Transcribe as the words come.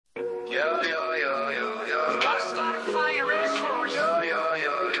Yo, yo, yo, yo, yo. Gotta start a fire in this forest. Yo, yo,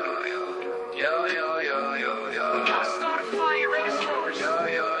 yo, yo, yo. Yo, yo, yo, yo, yo. Gotta start a fire in this forest. Yo,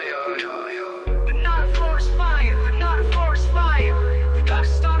 yo, yo, yo, yo. But not a forest fire, but not a forest fire. We gotta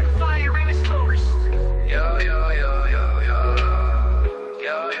start a fire in this forest. Yo, yo, yo, yo, yo.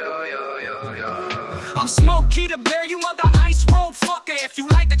 Yo, yo, yo, yo, yo. I'm Smokey the Bear, you mother ice road fucker. If you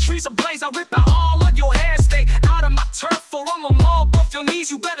like the trees ablaze, I'll rip out all of your hair. Stay out of my turf or on the mall, buff your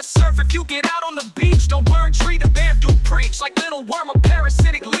knees. You better surf if you get out on the beach. Don't burn tree, the bear do preach. Like little worm, a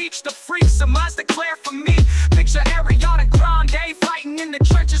parasitic leech. The freaks, surmise declare for me. Picture Ariana Grande fighting in the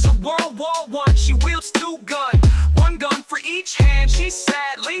trenches of World War I. She wields two guns, one gun for each hand. She's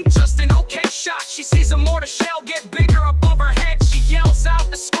sadly just an okay shot. She sees a mortar shell get bigger above her head. She yells out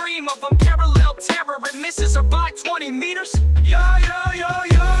the scream of unparalleled terror and misses her by 20 meters. Yo, yo, yo,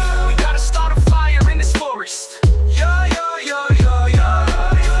 yo. We gotta start a fire in this forest. Yo, yo, yo, yo, yo,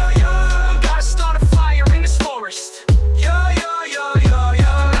 yo, yo. We gotta start a fire in this forest. Yo, yo, yo, yo,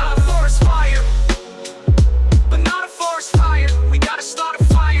 yo. Not a forest fire, but not a forest fire. We gotta start a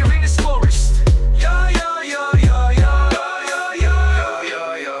fire in this forest. Yo, yo, yo, yo, yo, yo, yo, yo, yo,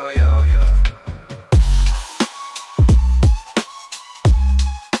 yo, yo.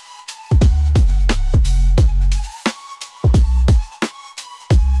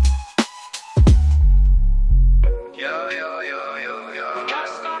 Yo, yo, yo, yo, yo. Gotta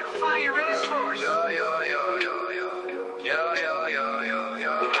start a fire in this forest. Yo, yo, yo, yo, yo. Yo, yo, yo, yo,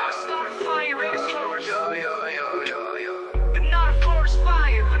 yo. Gotta start a fire in this forest. Yo, yo, yo, yo, yo. But not a forest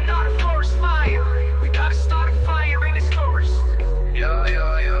fire, but not a forest fire. We gotta start a fire in this forest. Yo,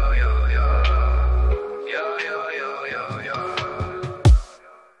 yo, yo, yo, yo. Yo, yo, yo, yo, yo.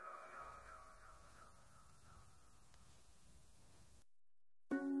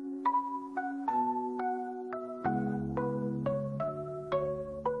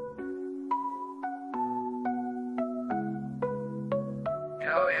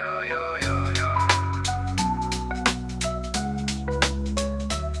 Yo, yo, yo, yo, yo.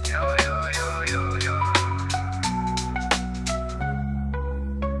 Yo, yo, yo, yo, yo.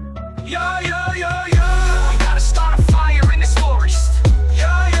 Yo, yo, yo, yo. We gotta start a fire in this forest.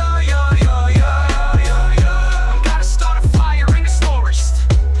 Yo, yo, yo, yo, yo, yo, yo. We gotta start a fire in this forest.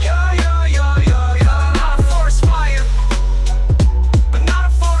 Yo, yo, yo, yo, yo. Not a forest fire, but not a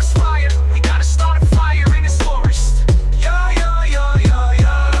forest fire. We gotta start a fire in this forest. Yo, yo, yo, yo,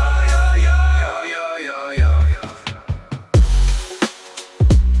 yo, yo, yo, yo, yo, yo, yo.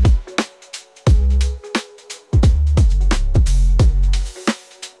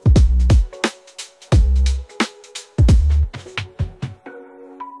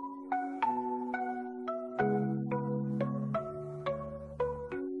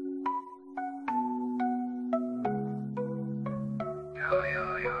 Yo,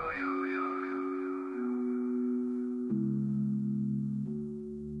 yo, yo, yo.